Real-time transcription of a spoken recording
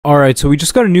Alright, so we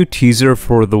just got a new teaser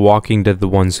for The Walking Dead: The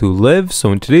Ones Who Live.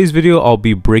 So in today's video, I'll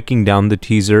be breaking down the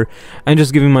teaser and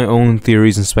just giving my own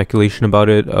theories and speculation about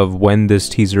it of when this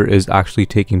teaser is actually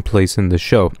taking place in the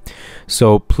show.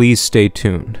 So please stay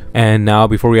tuned. And now,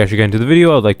 before we actually get into the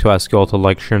video, I'd like to ask you all to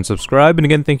like, share, and subscribe. And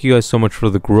again, thank you guys so much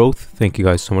for the growth. Thank you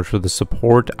guys so much for the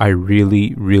support. I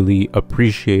really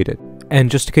appreciate it. And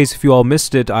just in case if you all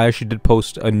missed it, I actually did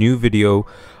post a new video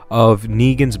of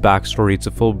Negan's backstory. It's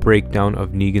a full breakdown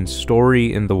of Negan's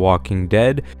story in The Walking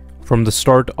Dead from the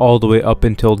start all the way up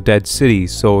until Dead City.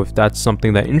 So if that's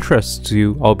something that interests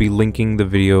you, I'll be linking the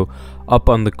video up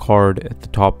on the card at the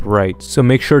top right. So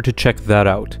make sure to check that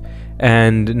out.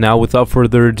 And now, without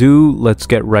further ado, let's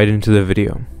get right into the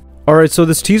video. Alright, so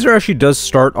this teaser actually does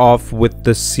start off with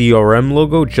the CRM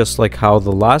logo, just like how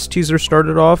the last teaser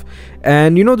started off.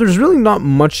 And you know, there's really not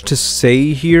much to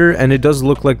say here, and it does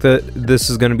look like this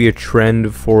is going to be a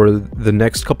trend for the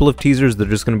next couple of teasers. They're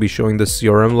just going to be showing the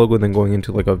CRM logo and then going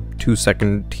into like a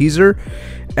 2-second teaser.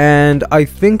 And I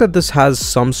think that this has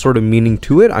some sort of meaning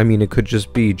to it. I mean, it could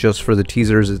just be just for the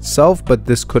teasers itself, but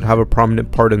this could have a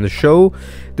prominent part in the show.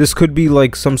 This could be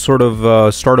like some sort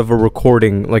of start of a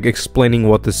recording, like explaining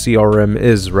what the CRM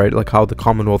is, right? Like how the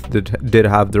Commonwealth did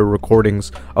have their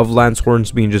recordings of Lance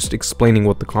Hornsby just explaining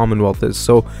what the Commonwealth is.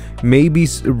 So maybe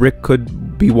Rick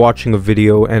could be watching a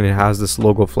video and it has this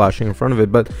logo flashing in front of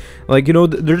it. But like, you know,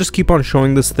 they just keep on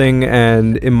showing this thing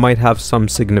and it might have some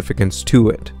significance to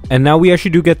it. And now we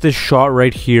actually do get this shot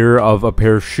right here of a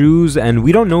pair of shoes, and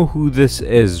we don't know who this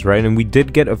is, right? And we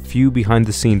did get a few behind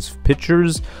the scenes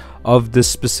pictures of this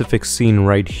specific scene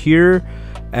right here,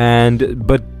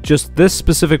 but just this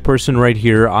specific person right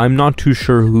here, I'm not too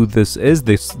sure who this is.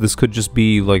 This could just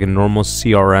be like a normal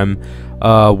CRM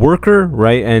worker,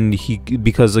 right? And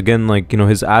because again, like, you know,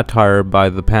 his attire by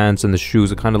the pants and the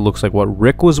shoes, it kind of looks like what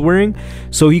Rick was wearing.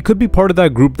 So he could be part of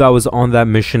that group that was on that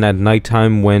mission at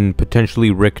nighttime when potentially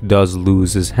Rick does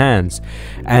lose his hands.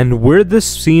 And where this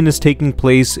scene is taking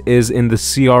place is in the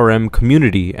CRM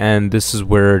community, and this is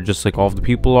where just like all of the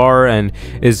people are, and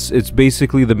it's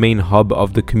basically the main hub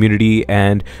of the community.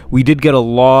 And we did get a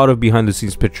lot of behind the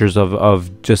scenes pictures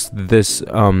of just this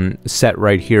set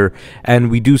right here,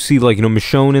 and we do see, like, you know,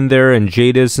 Michonne in there and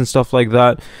Jadis and stuff like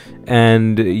that.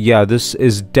 And yeah, this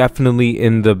is definitely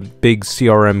in the big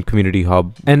CRM community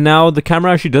hub. And now the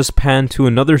camera actually does pan to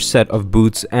another set of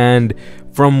boots, and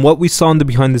from what we saw in the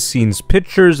behind the scenes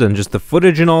pictures and just the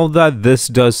footage and all of that, this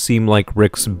does seem like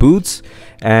Rick's boots.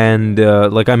 And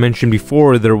like I mentioned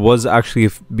before, there was actually a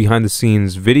behind the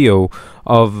scenes video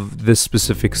of this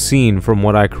specific scene from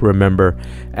what I can remember.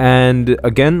 And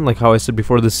again, like how I said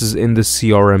before, this is in the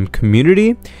CRM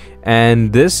community,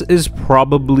 and this is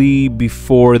probably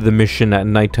before the mission at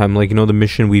nighttime, like, you know, the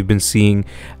mission we've been seeing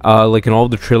like in all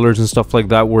the trailers and stuff like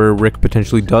that, where Rick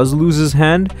potentially does lose his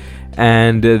hand.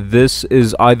 And this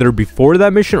is either before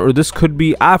that mission or this could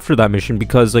be after that mission,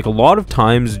 because like a lot of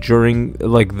times during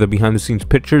like the behind the scenes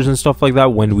pictures and stuff like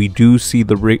that, when we do see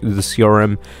the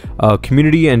CRM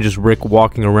community and just Rick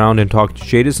walking around and talking to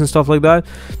Jadis and stuff like that,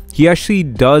 he actually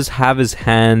does have his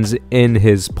hands in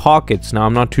his pockets. Now,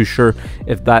 I'm not too sure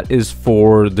if that is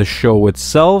for the show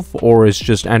itself or it's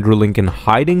just Andrew Lincoln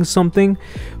hiding something,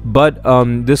 but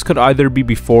this could either be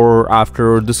before or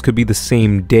after, or this could be the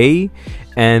same day.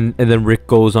 And then Rick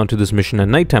goes onto this mission at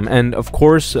nighttime. And of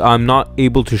course, I'm not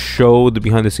able to show the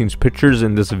behind the scenes pictures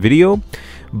in this video,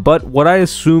 but what I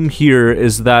assume here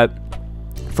is that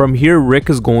from here, Rick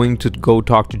is going to go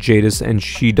talk to Jadis, and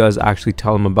she does actually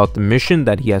tell him about the mission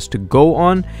that he has to go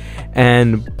on.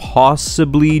 And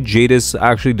possibly Jadis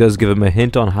actually does give him a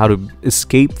hint on how to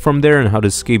escape from there and how to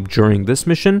escape during this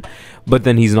mission, but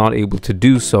then he's not able to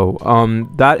do so.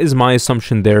 That is my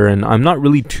assumption there, and I'm not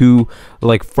really too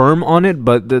like firm on it,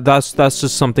 but that's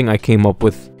just something I came up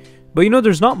with. But you know,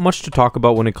 there's not much to talk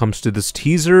about when it comes to this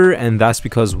teaser, and that's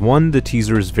because 1, the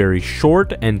teaser is very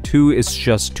short, and 2, it's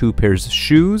just 2 pairs of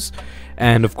shoes.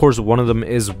 And of course, one of them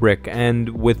is Rick. And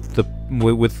with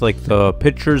like the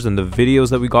pictures and the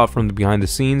videos that we got from the behind the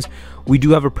scenes, we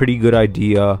do have a pretty good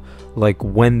idea like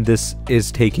when this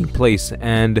is taking place.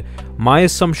 And my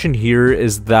assumption here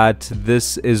is that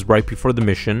this is right before the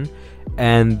mission,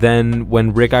 and then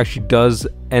when Rick actually does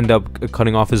end up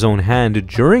cutting off his own hand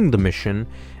during the mission.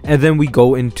 And then we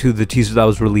go into the teaser that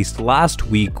was released last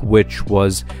week, which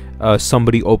was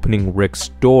somebody opening Rick's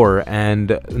door.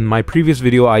 And in my previous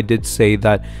video, I did say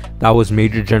that that was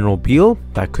Major General Beale.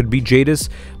 That could be Jadis,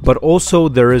 but also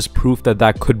there is proof that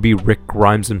that could be Rick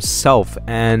Grimes himself.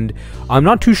 And I'm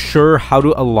not too sure how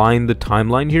to align the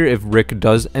timeline here if Rick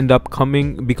does end up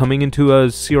becoming into a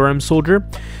CRM soldier.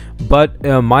 But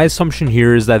my assumption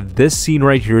here is that this scene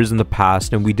right here is in the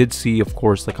past, and we did see, of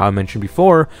course, like I mentioned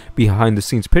before, behind the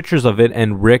scenes pictures of it,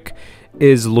 and Rick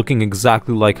is looking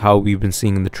exactly like how we've been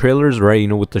seeing in the trailers, right? You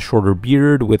know, with the shorter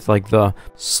beard, with like the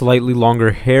slightly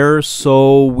longer hair.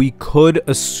 So we could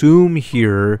assume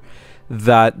here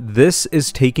that this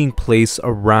is taking place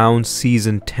around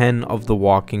season 10 of The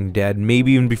Walking Dead,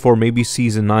 maybe even before, maybe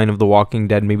season 9 of The Walking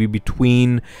Dead, maybe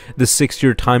between the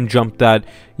 6-year time jump that,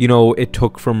 you know, it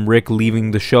took from Rick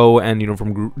leaving the show and, you know,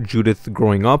 from Judith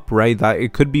growing up, right? That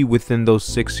it could be within those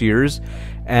 6 years,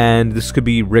 and this could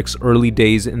be Rick's early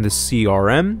days in the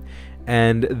CRM.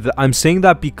 And I'm saying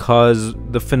that because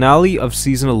the finale of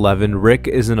season 11, Rick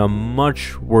is in a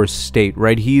much worse state,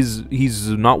 right? He's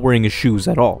not wearing his shoes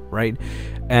at all, right?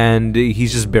 And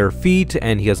he's just bare feet,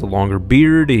 and he has a longer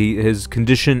beard. His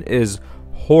condition is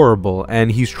horrible,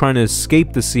 and he's trying to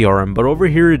escape the CRM. But over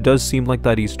here, it does seem like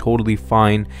that he's totally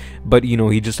fine, but you know,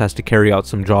 he just has to carry out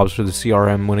some jobs for the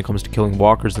CRM when it comes to killing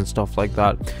walkers and stuff like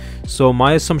that. So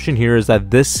my assumption here is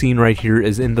that this scene right here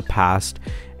is in the past,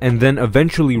 and then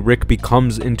eventually Rick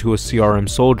becomes into a CRM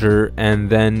soldier, and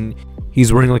then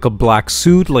he's wearing like a black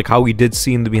suit, like how we did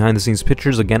see in the behind the scenes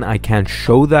pictures. Again, I can't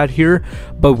show that here,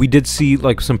 but we did see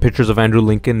like some pictures of Andrew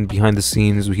Lincoln behind the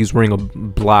scenes. He's wearing a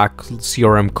black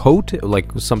CRM coat,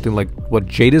 like something like what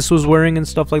Jadis was wearing and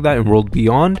stuff like that in World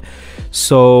Beyond.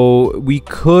 So we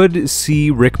could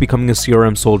see Rick becoming a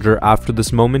CRM soldier after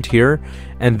this moment here,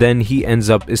 and then he ends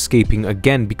up escaping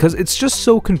again, because it's just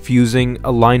so confusing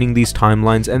aligning these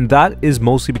timelines, and that is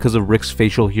mostly because of Rick's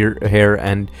facial hair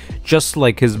and just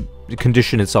like his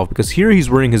condition itself, because here he's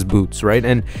wearing his boots, right?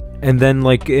 And then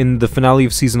like in the finale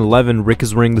of season 11, Rick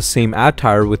is wearing the same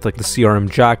attire with like the CRM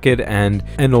jacket and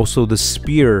also the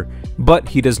spear, but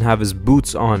he doesn't have his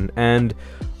boots on. And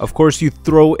of course, you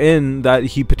throw in that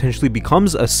he potentially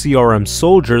becomes a CRM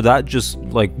soldier, that just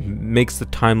like makes the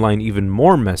timeline even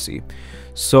more messy.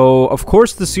 So of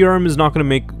course the CRM is not going to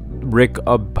make Rick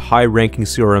a high-ranking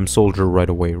CRM soldier right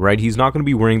away, right? He's not going to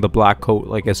be wearing the black coat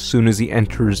like as soon as he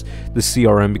enters the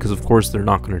CRM, because of course they're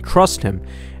not going to trust him.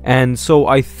 And so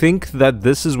I think that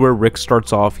this is where Rick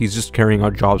starts off. He's just carrying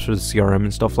out jobs for the CRM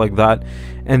and stuff like that.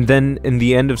 And then in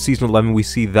the end of season 11, we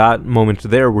see that moment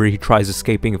there where he tries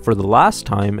escaping for the last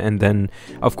time. And then,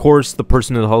 of course, the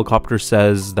person in the helicopter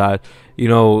says that, you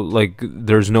know, like,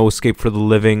 there's no escape for the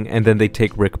living. And then they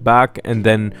take Rick back, and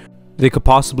then they could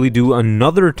possibly do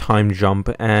another time jump,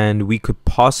 and we could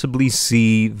possibly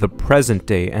see the present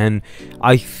day. And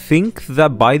I think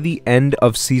that by the end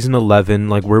of season 11,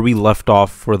 like where we left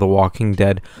off for The Walking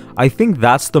Dead, I think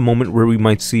that's the moment where we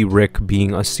might see Rick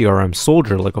being a CRM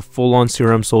soldier, like a full-on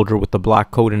CRM soldier with the black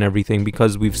coat and everything,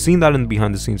 because we've seen that in the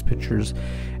behind-the-scenes pictures,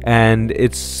 and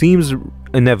it seems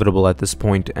inevitable at this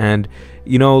point. And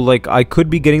you know, like, I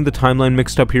could be getting the timeline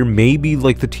mixed up here. Maybe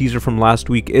like the teaser from last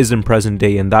week is in present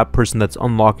day, and that person that's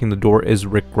unlocking the door is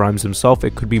Rick Grimes himself.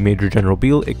 It could be Major General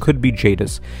Beale, it could be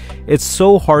Jadis. It's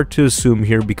so hard to assume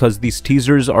here because these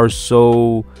teasers are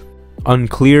so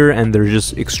unclear and they're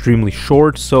just extremely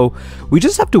short, so we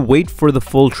just have to wait for the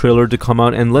full trailer to come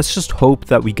out, and let's just hope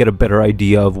that we get a better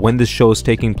idea of when this show is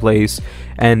taking place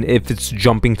and if it's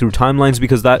jumping through timelines,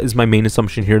 because that is my main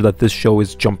assumption here, that this show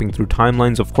is jumping through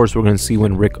timelines. Of course, we're going to see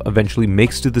when Rick eventually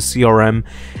makes to the CRM,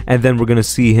 and then we're going to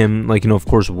see him, like, you know, of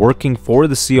course, working for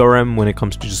the CRM when it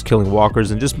comes to just killing walkers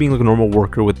and just being like a normal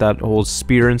worker with that whole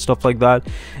spear and stuff like that.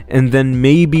 And then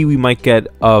maybe we might get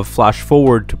a flash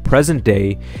forward to present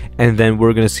day, and then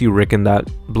we're going to see Rick in that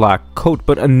black coat.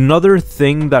 But another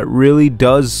thing that really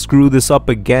does screw this up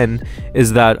again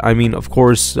is that, I mean, of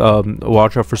course,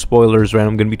 watch out for spoilers,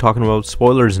 right? I'm going to be talking about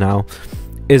spoilers now.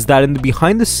 Is that in the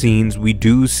behind the scenes, we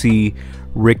do see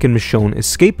Rick and Michonne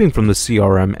escaping from the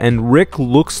CRM, and Rick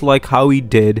looks like how he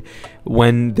did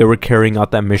when they were carrying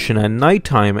out that mission at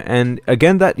nighttime. And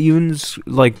again, that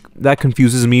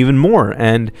confuses me even more.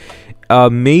 And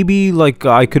maybe like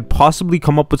I could possibly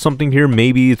come up with something here.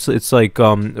 Maybe it's like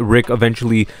Rick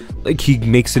eventually, like, he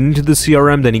makes it into the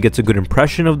CRM, then he gets a good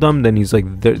impression of them, then he's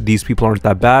like, these people aren't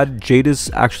that bad.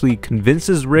 Jadis actually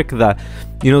convinces Rick that,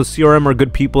 you know, CRM are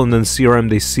good people, and then CRM,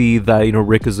 they see that, you know,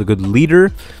 Rick is a good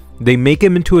leader. They make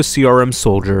him into a CRM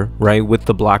soldier, right, with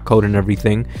the black coat and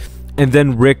everything. And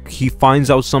then Rick, he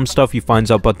finds out some stuff. He finds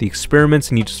out about the experiments,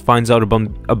 and he just finds out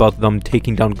about them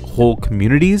taking down whole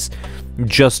communities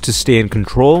just to stay in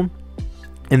control.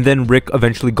 And then Rick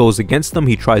eventually goes against them.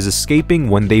 He tries escaping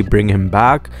when they bring him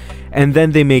back, and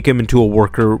then they make him into a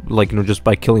worker, like, you know, just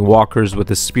by killing walkers with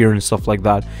a spear and stuff like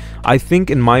that. I think,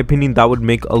 in my opinion, that would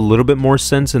make a little bit more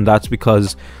sense, and that's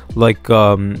because, like,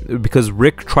 because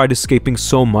Rick tried escaping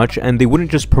so much, and they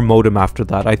wouldn't just promote him after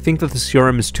that. I think that the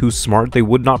CRM is too smart. They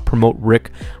would not promote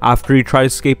Rick after he tried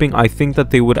escaping. I think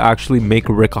that they would actually make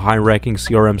Rick a high-ranking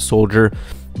CRM soldier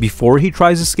before he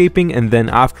tries escaping, and then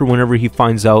after, whenever he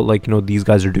finds out, like, you know, these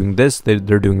guys are doing this,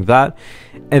 they're doing that,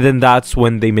 and then that's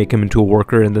when they make him into a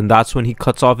worker, and then that's when he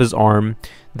cuts off his arm.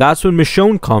 That's when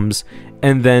Michonne comes,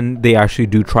 and then they actually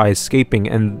do try escaping.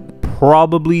 And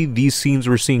probably these scenes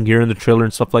we're seeing here in the trailer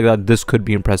and stuff like that, this could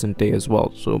be in present day as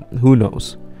well, so who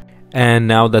knows. And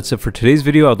now that's it for today's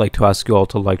video. I'd like to ask you all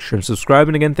to like, share, and subscribe.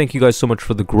 And again, thank you guys so much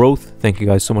for the growth. Thank you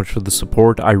guys so much for the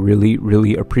support. I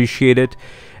really appreciate it.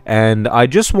 And I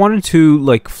just wanted to,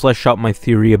 like, flesh out my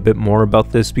theory a bit more about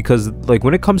this, because, like,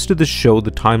 when it comes to this show, the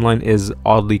timeline is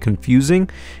oddly confusing,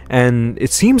 and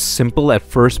it seems simple at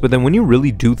first, but then when you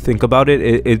really do think about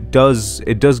it, it does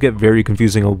get very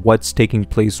confusing of what's taking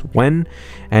place when,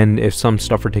 and if some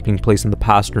stuff are taking place in the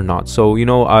past or not. So, you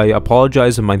know, I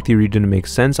apologize if my theory didn't make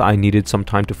sense. I needed some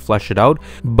time to flesh it out.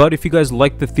 But if you guys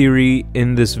like the theory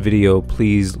in this video,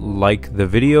 please like the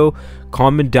video,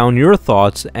 comment down your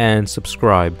thoughts, and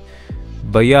subscribe.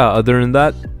 But yeah, other than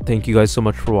that, thank you guys so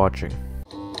much for watching.